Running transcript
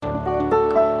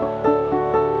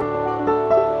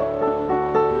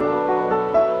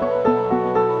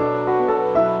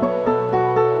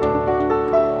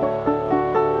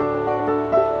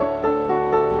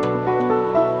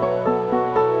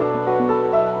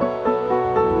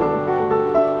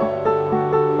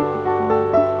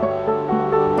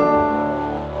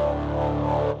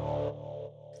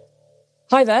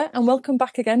Hi there, and welcome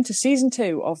back again to Season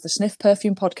 2 of the Sniff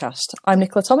Perfume Podcast. I'm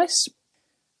Nicola Thomas.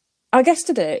 Our guest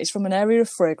today is from an area of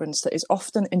fragrance that is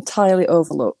often entirely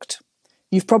overlooked.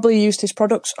 You've probably used his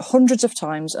products hundreds of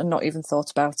times and not even thought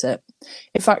about it.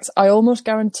 In fact, I almost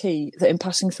guarantee that in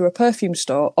passing through a perfume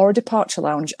store or a departure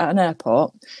lounge at an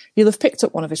airport, you'll have picked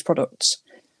up one of his products.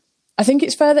 I think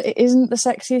it's fair that it isn't the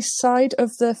sexiest side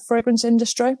of the fragrance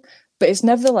industry, but it's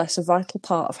nevertheless a vital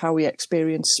part of how we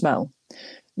experience smell.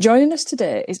 Joining us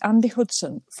today is Andy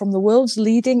Hudson from the world's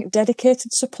leading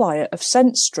dedicated supplier of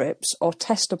scent strips or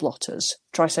tester blotters,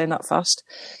 try saying that fast,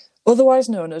 otherwise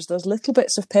known as those little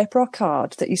bits of paper or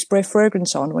card that you spray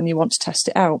fragrance on when you want to test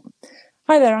it out.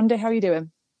 Hi there, Andy, how are you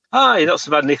doing? Hi, not so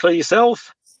bad, Nicola.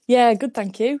 Yourself? Yeah, good,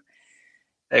 thank you.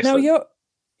 Excellent. Now,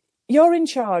 you're in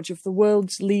charge of the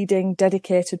world's leading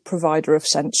dedicated provider of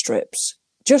scent strips.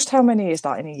 Just how many is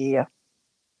that in a year?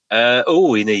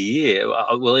 In a year?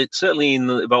 Well, it's certainly in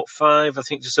about 5, I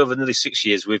think just over nearly 6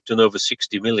 years, we've done over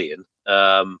 60 million.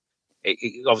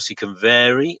 It obviously can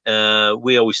vary.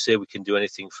 We always say we can do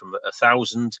anything from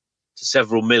 1,000 to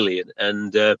several million.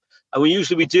 And we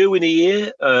usually do in a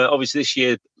year. Obviously, this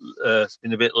year it's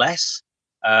been a bit less.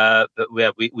 But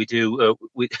we do.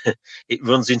 It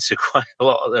runs into quite a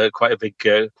lot, quite a big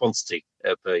quantity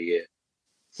per year.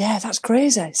 Yeah, that's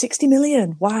crazy. 60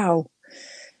 million. Wow.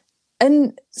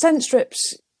 And scent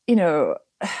strips,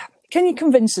 can you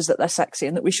convince us that they're sexy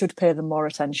and that we should pay them more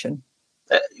attention?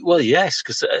 Well, yes,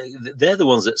 because they're the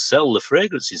ones that sell the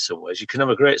fragrance in some ways. You can have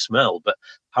a great smell, but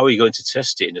how are you going to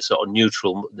test it in a sort of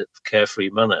neutral,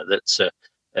 carefree manner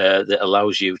that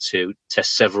allows you to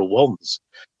test several ones?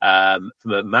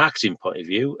 From a marketing point of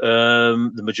view,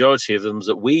 the majority of them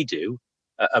that we do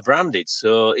are branded.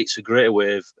 So it's a great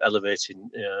way of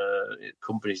elevating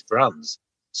companies' brands,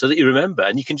 so that you remember,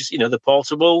 and you can just, they're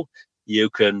portable. You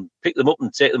can pick them up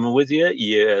and take them with you.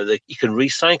 You can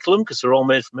recycle them because they're all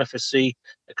made from FSC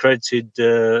accredited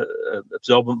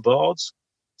absorbent boards.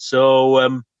 So,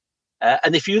 and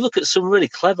if you look at some really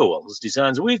clever ones,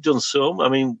 designs, we've done some. I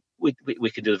mean, we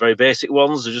can do the very basic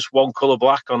ones. They're just one colour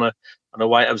black on a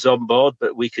white absorbent board,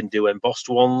 but we can do embossed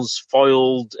ones,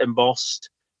 foiled, embossed,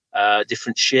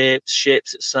 different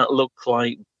shapes that look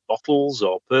like bottles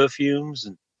or perfumes,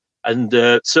 and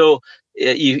so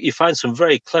you find some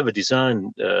very clever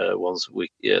design ones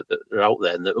that are out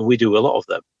there, and we do a lot of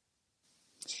them.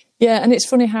 Yeah, and it's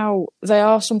funny how they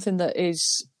are something that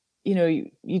is,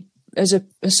 you as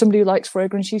somebody who likes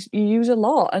fragrance, you use a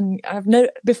lot. And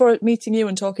before meeting you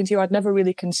and talking to you, I'd never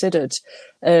really considered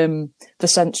the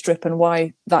scent strip and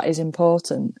why that is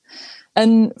important.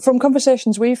 And from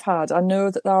conversations we've had, I know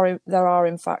that there are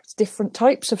in fact different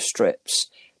types of strips.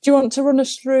 Do you want to run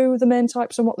us through the main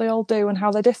types and what they all do and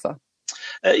how they differ?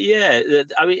 I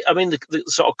mean, the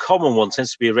sort of common one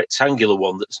tends to be a rectangular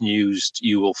one that's used.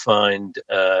 You will find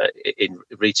in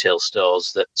retail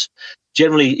stores that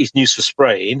generally is used for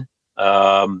spraying.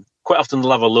 Quite often they'll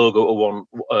have a logo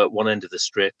at one end of the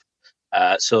strip.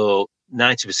 So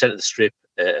 90% of the strip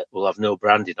will have no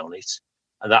branding on it,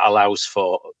 and that allows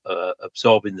for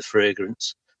absorbing the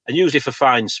fragrance, and usually for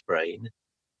fine spraying.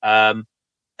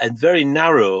 And very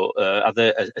narrow are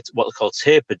what they call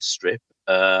tapered strip,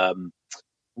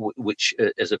 which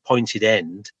is a pointed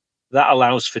end. That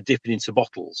allows for dipping into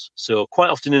bottles. So quite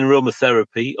often in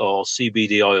aromatherapy or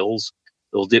CBD oils,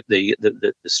 they'll dip the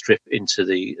strip into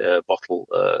the bottle,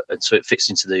 and so it fits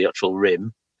into the actual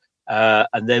rim.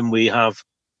 And then we have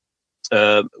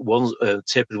tapered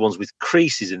ones with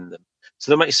creases in them.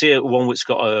 So they might see one which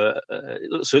got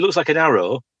so it looks like an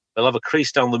arrow. They'll have a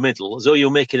crease down the middle, as though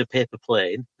you're making a paper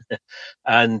plane,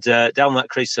 and down that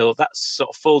crease, so that's sort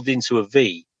of folded into a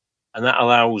V, and that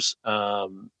allows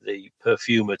the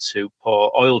perfumer to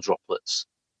pour oil droplets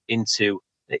into.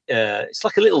 It's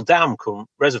like a little dam cum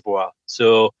reservoir,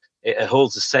 so it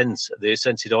holds the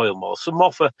scented oil more. Some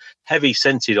more for heavy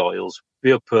scented oils,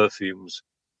 pure perfumes.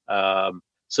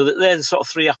 So that they're the sort of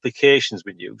 3 applications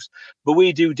we use. But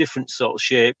we do different sort of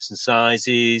shapes and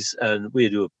sizes, and we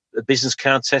do a business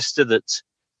card tester that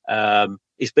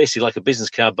is basically like a business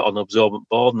card but on an absorbent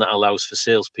board, and that allows for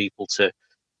salespeople to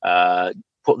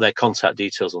put their contact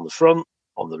details on the front,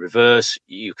 on the reverse.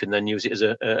 You can then use it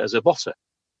as a blotter.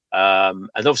 And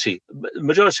obviously, the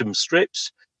majority of them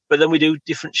strips, but then we do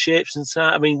different shapes and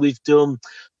size. I mean, we've done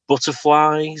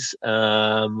butterflies,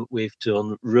 we've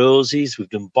done roses, we've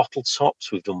done bottle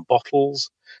tops, we've done bottles.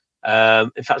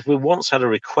 In fact, we once had a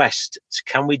request,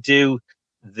 can we do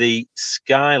the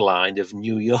skyline of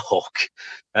New York?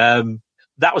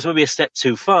 That was maybe a step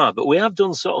too far, but we have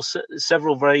done sort of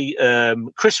several very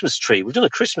Christmas tree. We've done a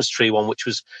Christmas tree one, which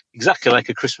was exactly like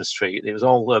a Christmas tree. It was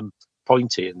all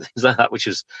pointy and things like that, which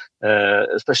was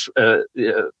especially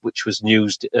which was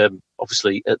used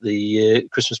obviously at the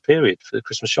Christmas period for the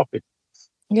Christmas shopping.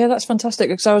 Yeah, that's fantastic,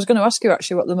 because I was going to ask you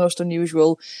actually what the most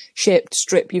unusual shaped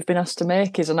strip you've been asked to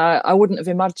make is, and I wouldn't have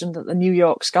imagined that the New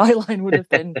York skyline would have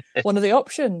been one of the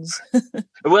options.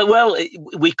 Well,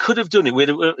 we could have done it.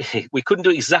 We couldn't do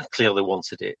it exactly how they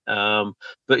wanted it.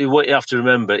 But what you have to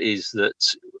remember is that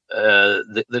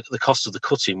the cost of the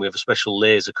cutting, we have a special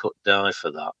laser cut die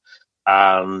for that.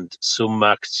 And some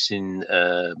marketing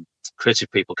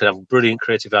creative people can have brilliant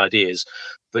creative ideas,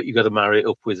 but you've got to marry it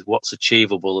up with what's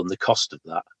achievable and the cost of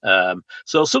that.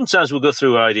 So sometimes we'll go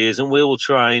through ideas and we will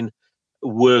try and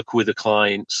work with a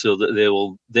client so that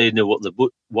they know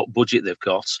what budget they've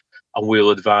got, and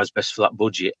we'll advise best for that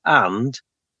budget and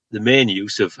the main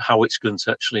use of how it's going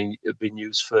to actually have been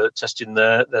used for testing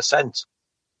their scent.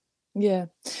 Yeah.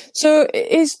 So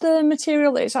is the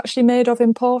material that it's actually made of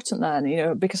important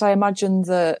then? Because I imagine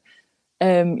that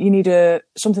you need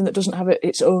something that doesn't have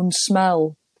its own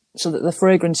smell, so that the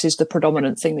fragrance is the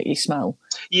predominant thing that you smell.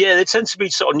 Yeah, they tend to be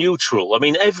sort of neutral. I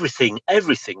mean, everything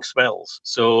smells.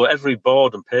 So every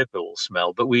board and paper will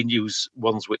smell, but we use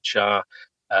ones which are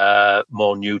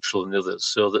more neutral than others,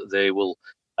 so that they will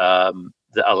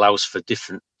that allows for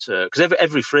different. Because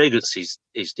every fragrance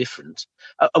is different,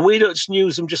 and we don't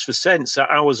use them just for scents.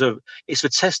 It's for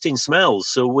testing smells.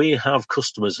 So we have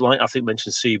customers, like I think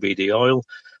mentioned CBD oil.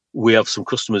 We have some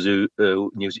customers who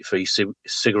use it for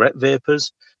cigarette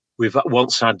vapors. We've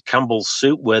once had Campbell's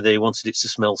soup where they wanted it to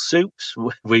smell soups.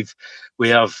 We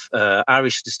have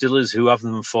Irish distillers who have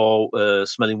them for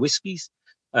smelling whiskies.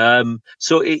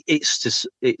 So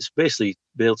it's basically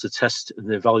be able to test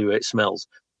and evaluate smells.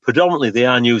 Predominantly, they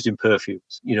are used in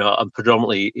perfumes, and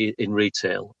predominantly in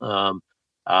retail.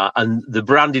 And the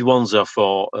branded ones are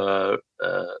for the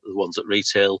ones at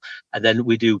retail. And then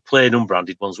we do plain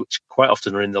unbranded ones, which quite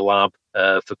often are in the lab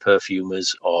for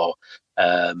perfumers or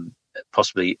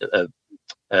possibly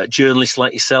journalists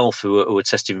like yourself who are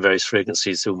testing various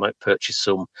fragrances, who might purchase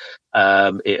some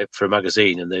for a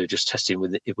magazine, and they're just testing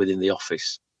within the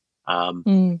office.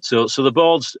 So the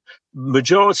boards,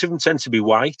 majority of them tend to be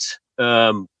white.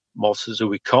 More so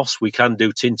with cost, we can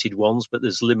do tinted ones, but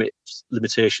there's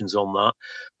limitations on that.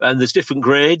 And there's different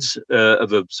grades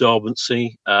of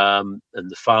absorbency and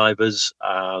the fibres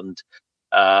and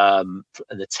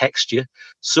the texture.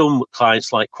 Some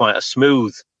clients like quite a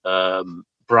smooth,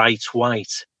 bright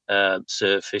white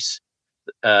surface,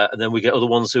 and then we get other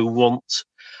ones who want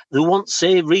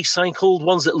say recycled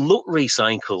ones that look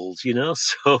recycled,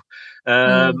 So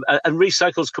and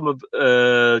recycles come up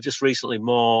just recently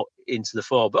more into the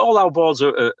fore. But all our boards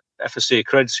are FSC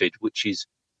accredited, which is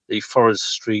the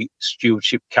Forestry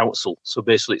Stewardship Council. So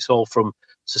basically, it's all from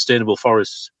sustainable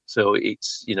forests. So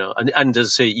it's and as I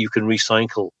say, you can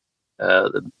recycle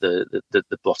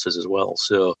the blotters as well.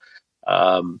 So.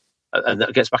 And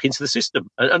that gets back into the system,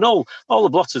 and all the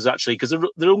blotters actually, because they're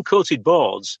uncoated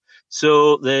boards,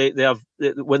 so they have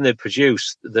when they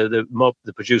produce they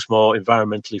produce more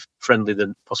environmentally friendly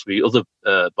than possibly other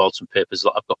boards and papers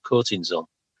that have got coatings on,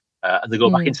 and they go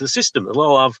back into the system. They'll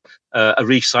all have a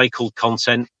recycled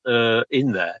content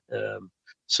in there.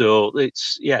 So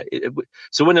it's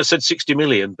so when I said 60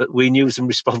 million, but we use them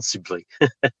responsibly.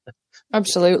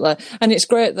 Absolutely. And it's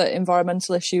great that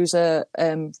environmental issues are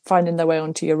finding their way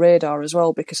onto your radar as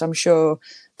well, because I'm sure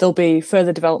there'll be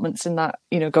further developments in that,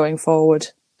 going forward,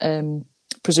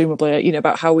 presumably,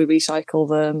 about how we recycle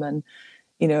them. And,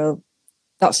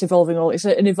 that's evolving it's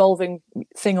an evolving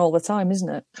thing all the time, isn't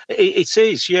it? It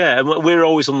is, yeah. And we're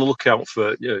always on the lookout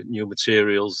for new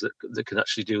materials that can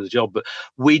actually do the job. But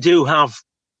we do have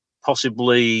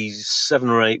possibly 7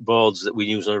 or 8 boards that we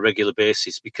use on a regular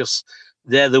basis, because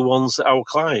they're the ones that our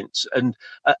clients and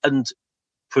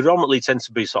predominantly tend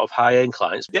to be sort of high-end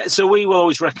clients. Yeah, so we will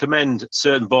always recommend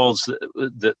certain boards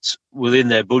that within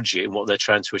their budget and what they're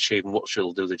trying to achieve and what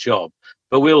will do the job.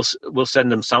 But we'll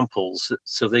send them samples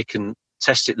so they can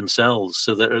test it themselves,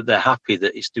 so that they're happy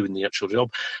that it's doing the actual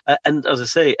job. And as I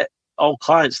say, all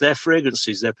clients, their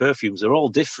fragrances, their perfumes are all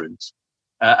different.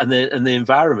 And the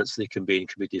environments they can be in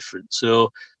can be different.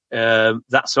 So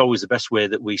that's always the best way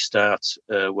that we start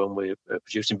when we're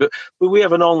producing. But we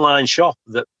have an online shop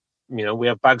that, we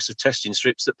have bags of testing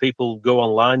strips that people go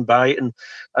online, buy it, and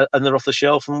they're off the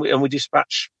shelf, and we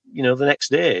dispatch, the next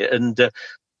day.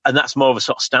 And that's more of a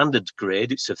sort of standard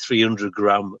grade. It's a 300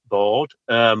 gram board.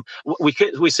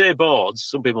 We say boards.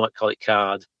 Some people might call it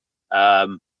card.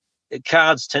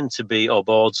 Cards tend to be, or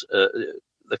boards.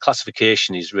 The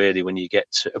classification is really when you get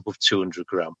to above 200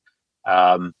 gram.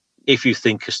 If you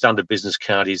think a standard business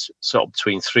card is sort of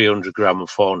between 300 gram and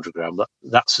 400 gram,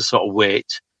 that's the sort of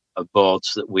weight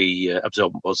boards that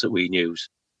absorbent boards that we use.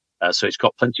 So it's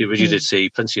got plenty of rigidity,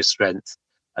 plenty of strength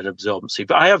and absorbency.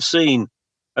 But I have seen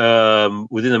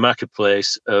within the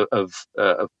marketplace of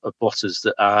blotters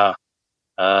that are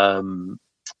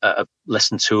less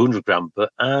than 200 gram, but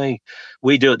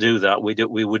we don't do that.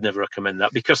 We would never recommend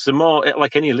that, because the more,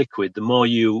 like any liquid, the more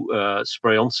you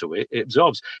spray onto it, it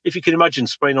absorbs. If you can imagine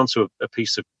spraying onto a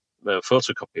piece of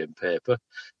photocopying paper,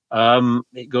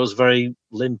 it goes very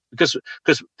limp, because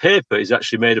paper is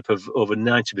actually made up of over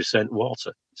 90%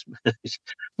 water. It's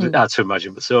hard to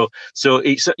imagine, but so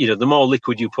it's, the more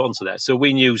liquid you put onto that. So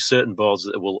we use certain boards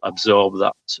that will absorb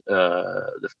that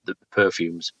the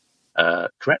perfumes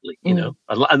correctly,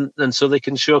 and so they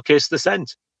can showcase the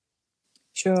scent.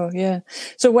 Sure, yeah.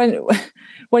 So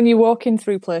when you're walking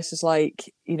through places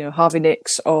like, Harvey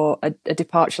Nicks or a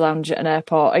departure lounge at an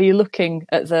airport, are you looking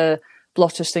at the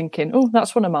blotters thinking, oh,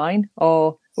 that's one of mine,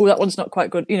 or oh, that one's not quite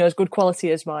good, as good quality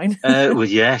as mine? Well,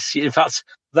 yes. In fact,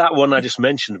 that one I just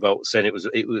mentioned about saying it was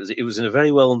in a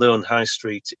very well-known high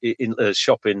street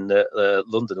shop in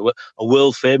London, a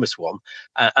world-famous one,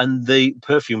 and the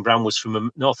perfume brand was from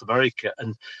North America,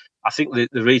 and I think the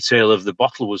retail of the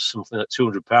bottle was something like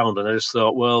 £200, and I just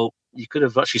thought, well, you could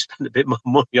have actually spent a bit more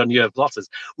money on your blotters.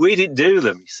 We didn't do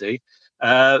them, you see.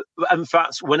 In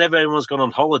fact, whenever anyone's gone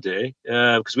on holiday,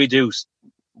 because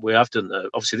we have done,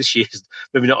 obviously this year,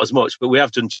 maybe not as much, but we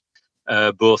have done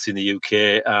both in the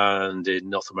UK and in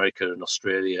North America and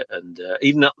Australia, and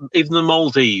even the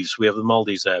Maldives. We have the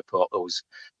Maldives airport always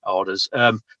orders.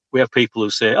 We have people who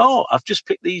say, "Oh, I've just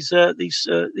picked these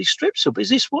strips up. Is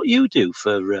this what you do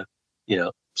for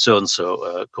so and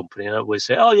so company?" And we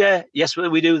say, "Oh yeah, yes,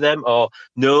 we do them," or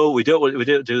 "No, we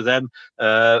don't do them."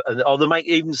 Or they might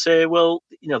even say, "Well,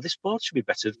 this board should be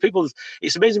better."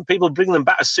 It's amazing. People bring them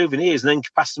back as souvenirs and then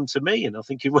pass them to me, and I'm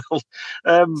thinking, well,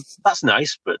 that's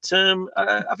nice, but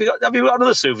have you got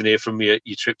another souvenir from your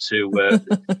trip to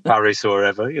Paris or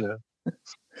wherever?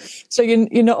 So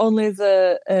you're not only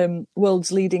the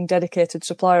world's leading dedicated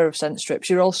supplier of scent strips,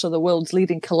 you're also the world's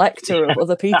leading collector of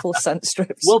other people's scent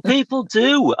strips. Well, people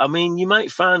do. I mean, you might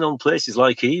find on places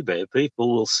like eBay,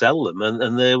 people will sell them,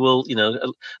 and they will,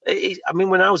 I mean,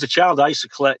 when I was a child, I used to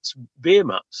collect beer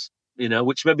mats,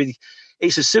 which maybe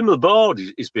it's a similar board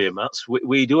as beer mats.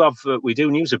 We do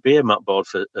use a beer mat board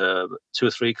for 2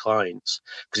 or 3 clients,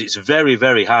 because it's very,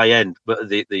 very high end, but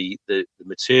the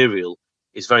material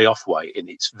is very off-white, and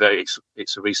it's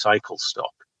a recycled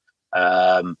stock.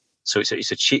 So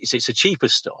it's a cheaper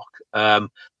stock.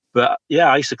 But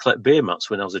yeah, I used to collect beer mats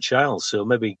when I was a child. So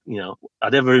maybe, I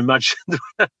never imagined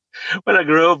when I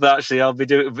grow up that actually I'll be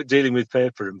dealing with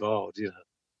paper and board,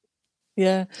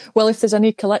 Yeah. Well, if there's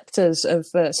any collectors of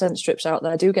scent strips out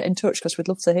there, do get in touch, because we'd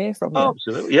love to hear from you. Oh,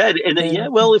 absolutely. Yeah. Yeah.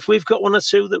 Well, if we've got one or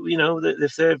two that, that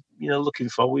if they're, looking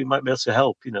for, we might be able to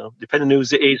help, depending on who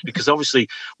it is, because obviously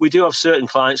we do have certain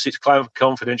clients, it's client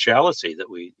confidentiality that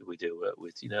we do work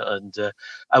with,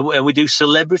 and we do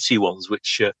celebrity ones,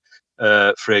 which,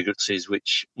 fragrances,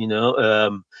 which,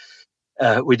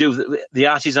 we do the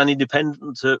artisan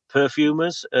independent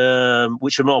perfumers,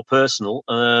 which are more personal,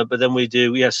 but then we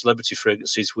do, celebrity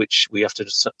fragrances, which we have to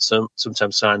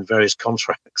sometimes sign various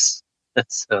contracts.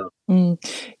 So.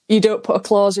 You don't put a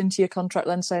clause into your contract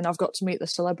then saying, I've got to meet the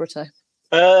celebrity?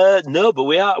 No, but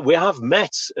we have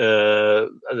met a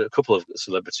couple of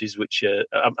celebrities, which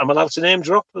I'm allowed to name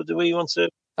drop, or do we want to?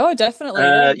 Oh, definitely.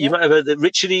 You might have heard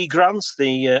Richard E. Grant,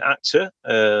 the actor,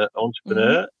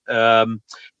 entrepreneur. Mm-hmm.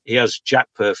 He has Jack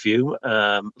perfume.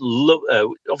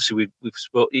 Obviously, we've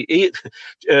spoken.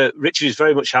 Richard is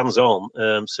very much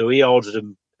hands-on, so he ordered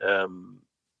them,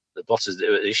 the blotters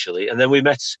initially, and then we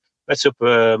met up.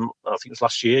 I think it was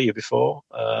last year before,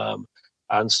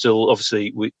 and still,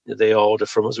 obviously, they order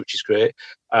from us, which is great.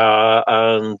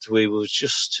 And we were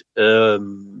just a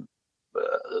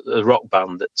rock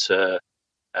band that.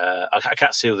 I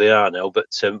can't see who they are now, but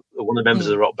one of the members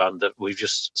of the rock band that we've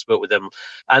just spoke with them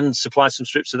and supplied some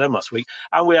strips to them last week.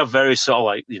 And we have very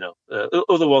sort of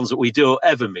other ones that we don't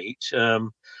ever meet.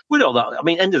 We know that. I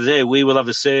mean, end of the day, we will have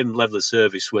the same level of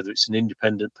service, whether it's an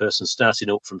independent person starting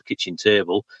up from the kitchen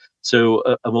table to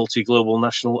a multi-global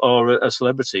national or a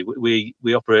celebrity.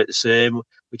 We operate the same.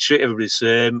 We treat everybody the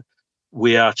same.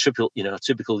 We are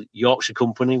typical Yorkshire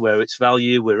company where it's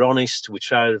value. We're honest. We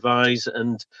try to advise,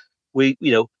 and we,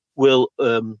 will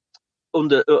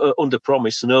under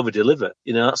promise and over deliver.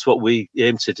 That's what we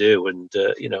aim to do. And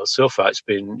so far it's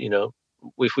been,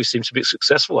 we seem to be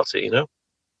successful at it.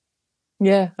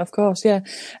 Yeah, of course, yeah.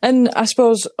 And I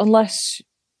suppose unless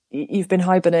you've been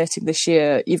hibernating this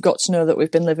year, you've got to know that we've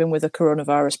been living with a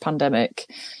coronavirus pandemic,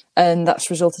 and that's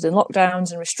resulted in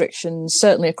lockdowns and restrictions,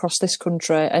 certainly across this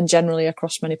country and generally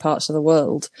across many parts of the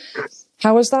world.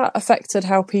 How has that affected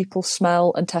how people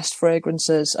smell and test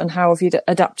fragrances, and how have you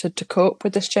adapted to cope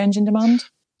with this change in demand?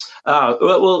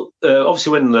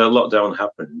 Obviously, when the lockdown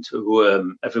happened,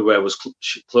 everywhere was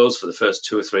closed for the first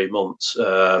 2 or 3 months,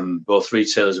 both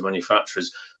retailers and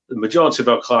manufacturers. The majority of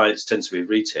our clients tend to be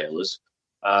retailers.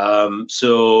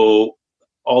 So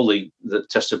all the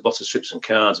tested blotter strips and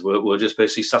cards were just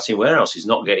basically sat in warehouses,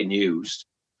 not getting used.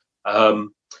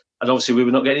 And obviously, we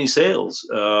were not getting any sales.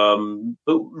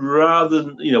 But rather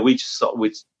than, we just thought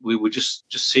we would just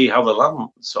see how the land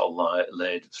sort of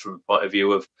laid from the point of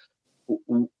view of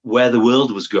where the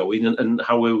world was going and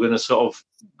how we were going to sort of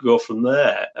go from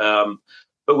there.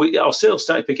 But our sales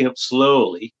started picking up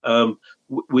slowly.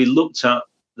 We looked at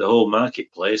the whole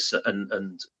marketplace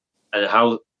and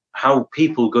how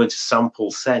people were going to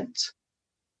sample scent.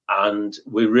 And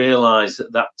we realised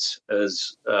that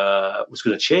was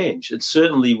going to change. And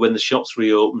certainly when the shops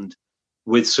reopened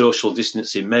with social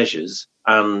distancing measures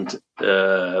and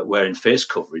wearing face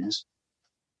coverings,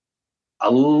 a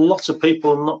lot of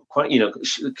people are not quite,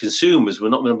 consumers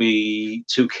were not going to be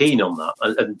too keen on that.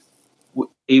 And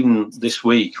even this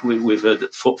week, we've heard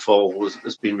that footfall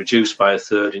has been reduced by a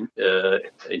third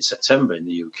in September in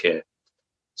the UK.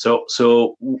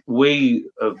 So we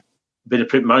have been a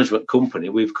print management company.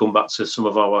 We've come back to some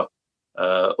of our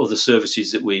other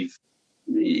services that we've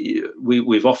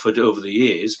offered over the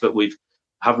years, but we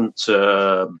haven't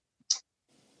had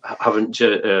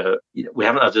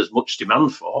as much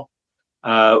demand for.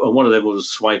 And one of them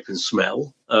was Swipe and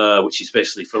Smell, which is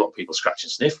basically for a lot of people scratch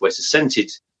and sniff, where it's a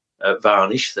scented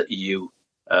varnish that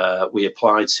we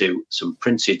apply to some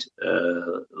printed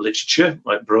literature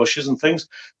like brochures and things,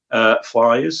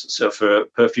 flyers. So for a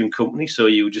perfume company, so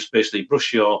you just basically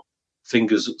brush your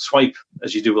fingers, swipe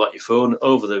as you do like your phone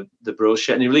over the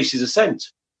brochure, and it releases a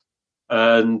scent.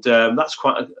 And that's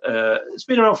quite. It's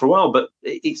been around for a while, but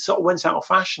it sort of went out of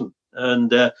fashion.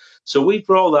 And so we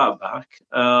brought that back,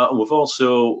 and we've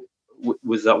also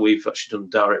with that we've actually done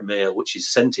direct mail, which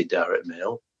is scented direct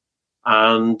mail,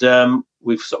 and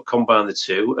we've sort of combined the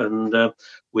two, and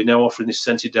we're now offering this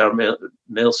scented direct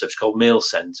mail service called Mail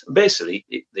Scent. And basically,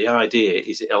 the idea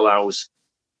is it allows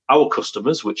our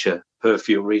customers, which are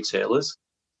perfume retailers,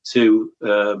 to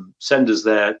send us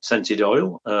their scented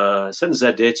oil, send us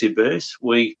their database.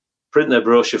 We print their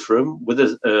brochure for them with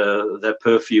their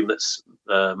perfume that's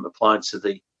applied to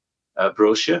the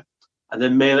brochure, and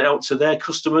then mail it out to their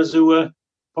customers who are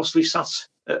possibly sat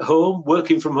at home,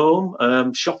 working from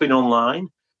home, shopping online.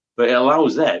 But it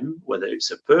allows them, whether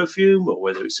it's a perfume or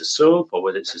whether it's a soap or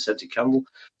whether it's a scented candle,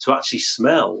 to actually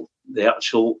smell the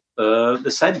actual the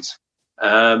scent,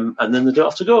 and then they don't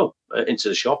have to go into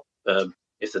the shop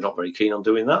if they're not very keen on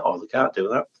doing that or they can't do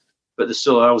that. But this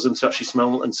still allows them to actually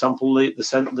smell and sample the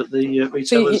scent that the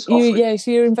retailers offer.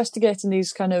 So you're investigating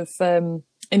these kind of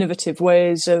innovative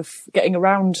ways of getting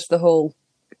around the whole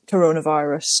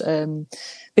coronavirus.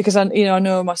 Because I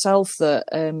know myself that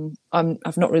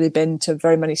I've not really been to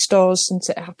very many stores since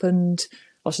it happened,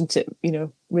 or since it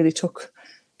really took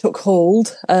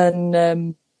hold.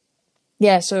 And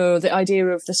so the idea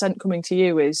of the scent coming to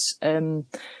you is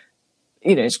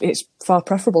it's far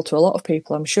preferable to a lot of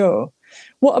people, I'm sure.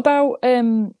 What about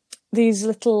these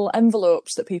little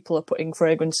envelopes that people are putting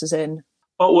fragrances in?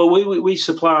 Oh, well, we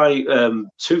supply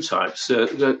two types,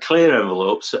 clear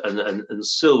envelopes and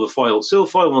silver foil.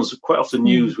 Silver foil ones are quite often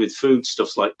used with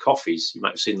foodstuffs like coffees. You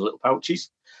might have seen the little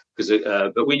pouches,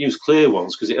 but we use clear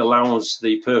ones because it allows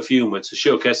the perfumer to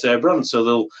showcase their brand.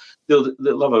 So they'll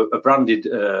have a branded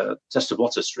tester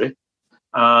blotter strip,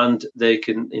 and they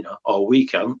can, or we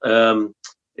can,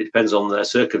 it depends on their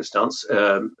circumstance,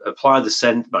 apply the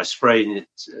scent by spraying it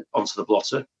onto the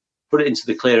blotter, put it into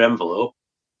the clear envelope,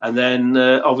 and then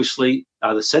obviously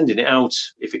either sending it out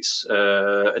if it's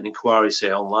an inquiry,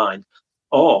 say, online,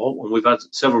 or when we've had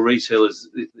several retailers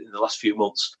in the last few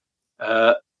months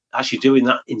actually doing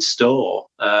that in store,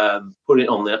 putting it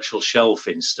on the actual shelf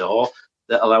in store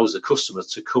that allows the customer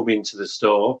to come into the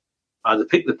store, either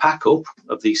pick the pack up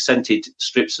of these scented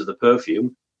strips of the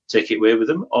perfume, take it away with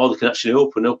them, or they can actually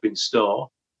open up in store,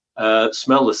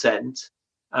 smell the scent,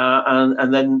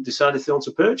 and then decide if they want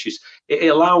to purchase. It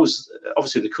allows,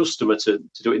 obviously, the customer to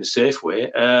do it in a safe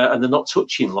way, and they're not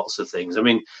touching lots of things. I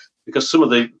mean, because some of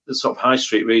the sort of high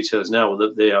street retailers now,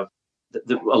 that they have,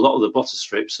 a lot of the blotter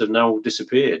strips have now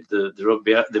disappeared.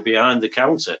 They're behind the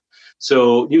counter.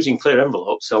 So using clear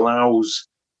envelopes allows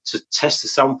to test the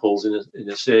samples in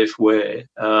a safe way.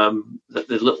 The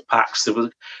little packs that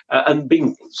were, and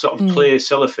being sort of clear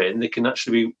cellophane, they can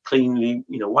actually be cleanly,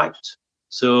 wiped.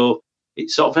 So it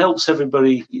sort of helps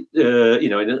everybody,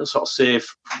 in a sort of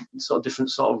safe, sort of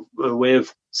different sort of way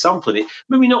of sampling it.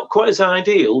 Maybe not quite as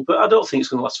ideal, but I don't think it's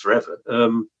going to last forever.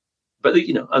 But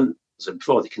and as I said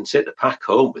before, they can take the pack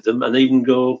home with them and even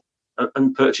go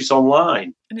and purchase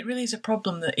online. And it really is a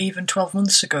problem that even 12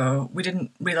 months ago we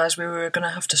didn't realise we were going to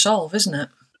have to solve, isn't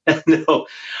it? No.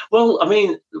 Well, I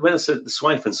mean, when I said the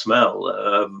swipe and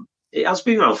smell, it has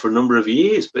been around for a number of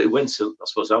years, but it went to, I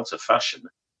suppose, out of fashion.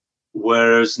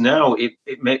 Whereas now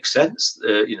it makes sense,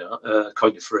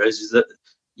 coin your phrase, is that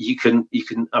you can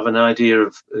have an idea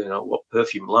of what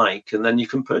perfume like, and then you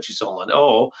can purchase online.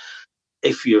 Or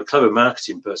if you're a clever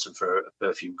marketing person for a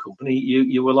perfume company,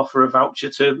 you will offer a voucher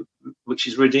which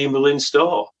is redeemable in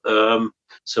store.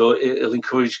 So it'll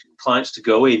encourage clients to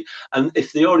go in, and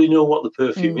if they already know what the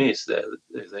perfume is that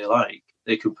they like,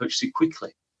 they can purchase it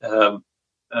quickly. So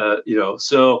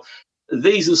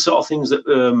these are the sort of things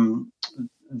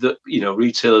that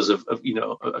retailers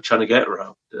are trying to get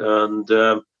around, and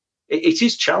it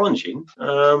is challenging.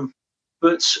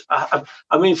 But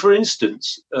I mean, for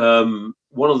instance,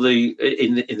 one of the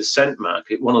in the scent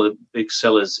market, one of the big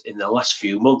sellers in the last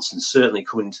few months, and certainly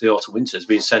coming into the autumn winter, has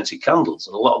been scented candles,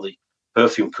 and a lot of the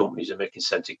perfume companies are making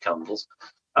scented candles.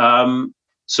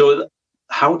 So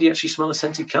how do you actually smell a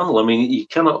scented candle? I mean, you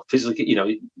cannot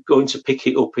physically, going to pick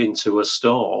it up into a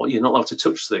store, you're not allowed to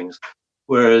touch things.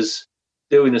 Whereas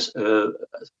doing a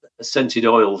scented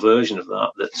oil version of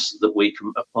that we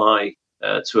can apply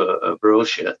to a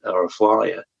brochure or a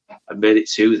flyer and made it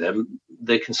to them,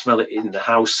 they can smell it in the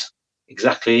house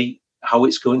exactly how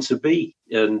it's going to be,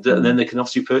 and then they can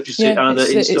obviously purchase it either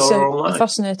in store or online. It's a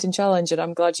fascinating challenge, and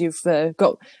I'm glad you've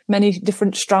got many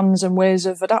different strands and ways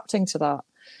of adapting to that.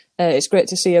 It's great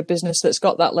to see a business that's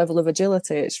got that level of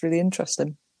agility. It's really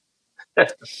interesting.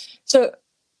 So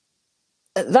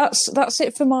that's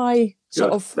it for my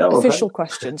sort of official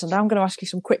questions, and now I'm going to ask you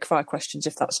some quickfire questions,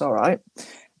 if that's all right.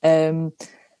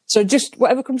 So just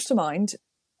whatever comes to mind.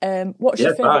 What's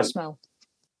your favourite smell?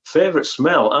 Favourite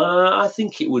smell? I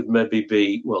think it would maybe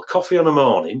be, coffee on a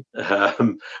morning,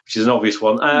 which is an obvious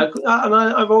one. And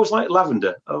I've always liked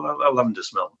lavender. I love a lavender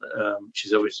smell, which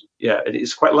is always,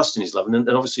 it's quite lasting, is lavender, and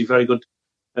obviously very good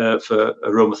for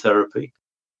aromatherapy.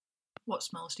 What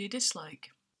smells do you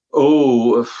dislike?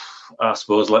 Oh, I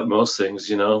suppose like most things,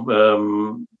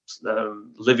 living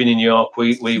in York,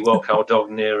 we walk our dog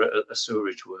near a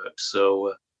sewerage works.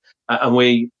 So, and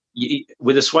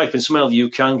with a swipe and smell, you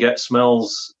can get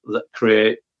smells that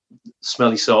create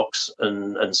smelly socks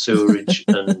and sewerage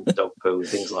and dog poo,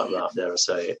 things like that, dare I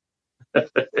say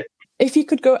it. If you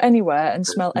could go anywhere and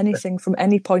smell anything from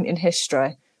any point in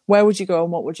history, where would you go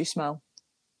and what would you smell?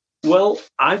 Well,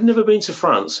 I've never been to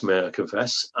France, may I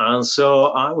confess, and so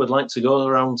I would like to go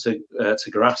around to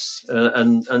Grasse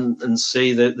and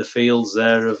see the fields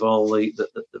there of all the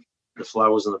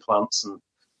flowers and the plants and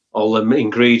all the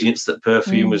ingredients that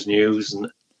perfumers use, and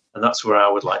that's where I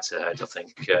would like to head, I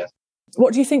think.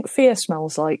 What do you think fear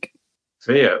smells like?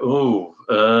 Fear?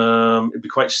 It'd be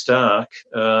quite stark.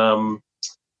 A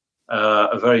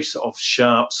very sort of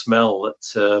sharp smell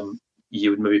that you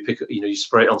would maybe pick up, you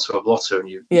spray it onto a blotter and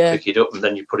you pick it up and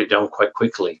then you put it down quite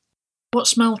quickly. What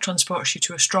smell transports you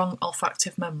to a strong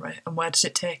olfactive memory, and where does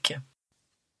it take you?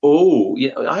 Oh,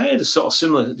 yeah, I had a sort of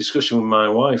similar discussion with my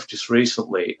wife just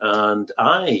recently, and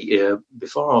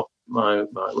before I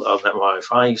met my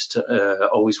wife, I used to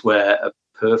always wear a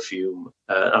perfume,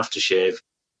 aftershave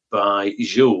by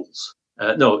Jules.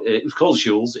 No, it was called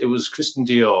Jules. It was Christian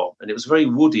Dior, and it was a very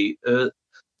woody,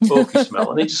 oaky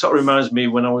smell, and it just sort of reminds me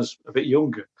when I was a bit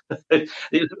younger. It's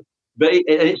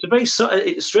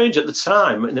strange at the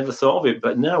time. I never thought of it,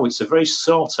 but now it's a very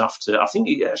sought after. I think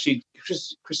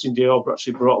Christian Dior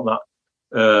actually brought that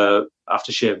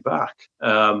aftershave back.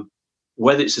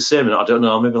 Whether it's the same or not, I don't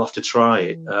know. Maybe I'll have to try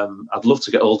it. I'd love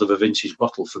to get hold of a vintage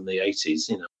bottle from the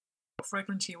 80s. What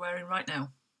fragrance are you wearing right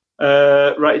now?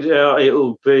 Right now,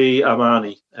 it'll be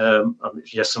Armani.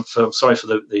 Yes, I'm sorry for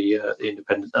the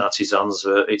independent artisans.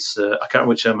 I can't remember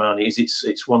which Armani is.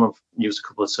 It's one I've used a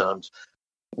couple of times.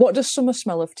 What does summer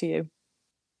smell of to you?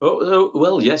 Oh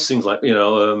well, yes, things like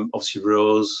obviously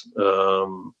rose,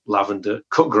 lavender,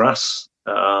 cut grass.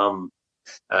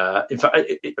 In fact,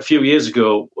 a few years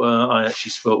ago, I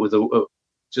actually spoke with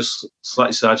just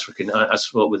slightly side-tracking. I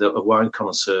spoke with a wine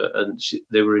connoisseur, and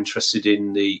they were interested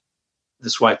in the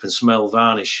swipe and smell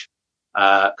varnish,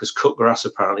 because cut grass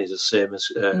apparently is the same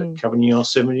as Cabernet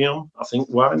Sauvignon, I think,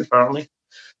 wine apparently.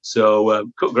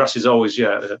 So cut grass is always,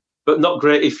 but but not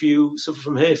great if you suffer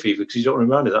from hay fever because you don't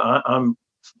remember that. I'm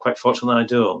quite fortunate I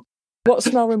don't. What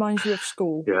smell reminds you of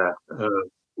school? Yeah.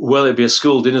 Well, it'd be a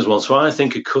school dinners one. So I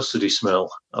think a custody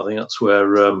smell. I think that's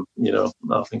where, I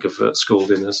think of school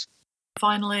dinners.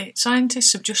 Finally,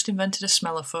 scientists have just invented a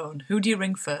smellophone. Who do you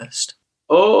ring first?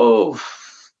 Oh,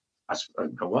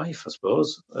 my wife, I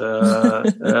suppose.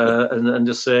 And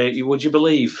just say, would you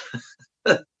believe?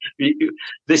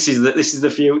 This is the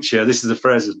future. This is the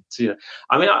present. Yeah.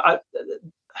 I mean,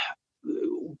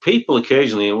 people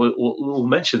occasionally will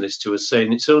mention this to us,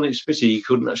 saying it's pity you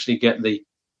couldn't actually get the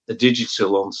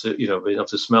digital onto, being able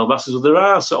to smell masses. Well, there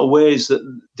are sort of ways that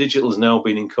digital has now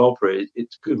been incorporated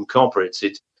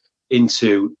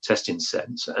into testing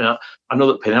scents. And I know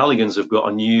that Penhaligons have got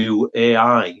a new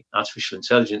AI, artificial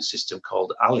intelligence system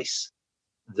called Alice,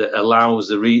 that allows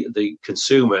the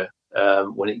consumer,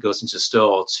 when it goes into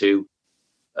store, to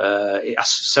it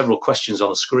asks several questions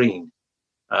on a screen,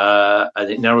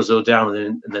 and it narrows those down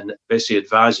and then basically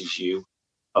advises you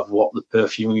of what the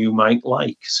perfume you might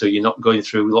like. So you're not going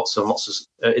through lots and lots of,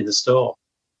 in the store,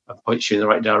 and points you in the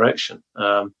right direction.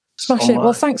 Smashing.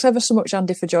 Well, thanks ever so much,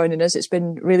 Andy, for joining us. It's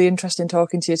been really interesting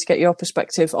talking to you to get your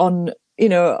perspective on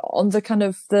the kind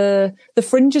of the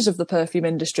fringes of the perfume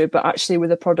industry, but actually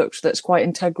with a product that's quite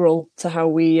integral to how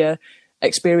we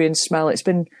experience smell. It's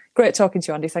been great talking to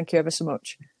you, Andy. Thank you ever so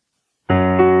much.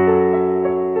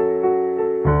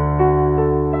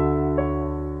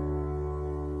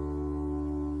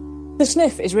 The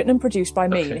Sniff is written and produced by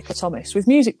me, Nicola Thomas, with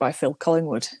music by Phil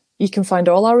Collingwood. You can find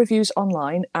all our reviews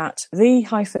online at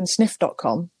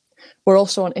the-sniff.com. We're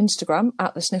also on Instagram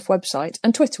at the Sniff website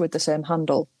and Twitter with the same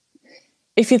handle.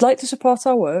 If you'd like to support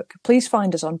our work, please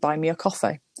find us on Buy Me a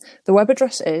Coffee. The web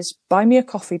address is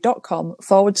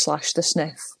buymeacoffee.com/the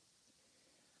Sniff.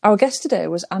 Our guest today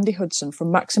was Andy Hudson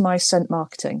from Maximise Scent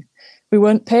Marketing. We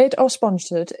weren't paid or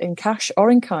sponsored in cash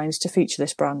or in kinds to feature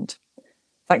this brand.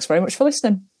 Thanks very much for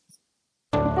listening.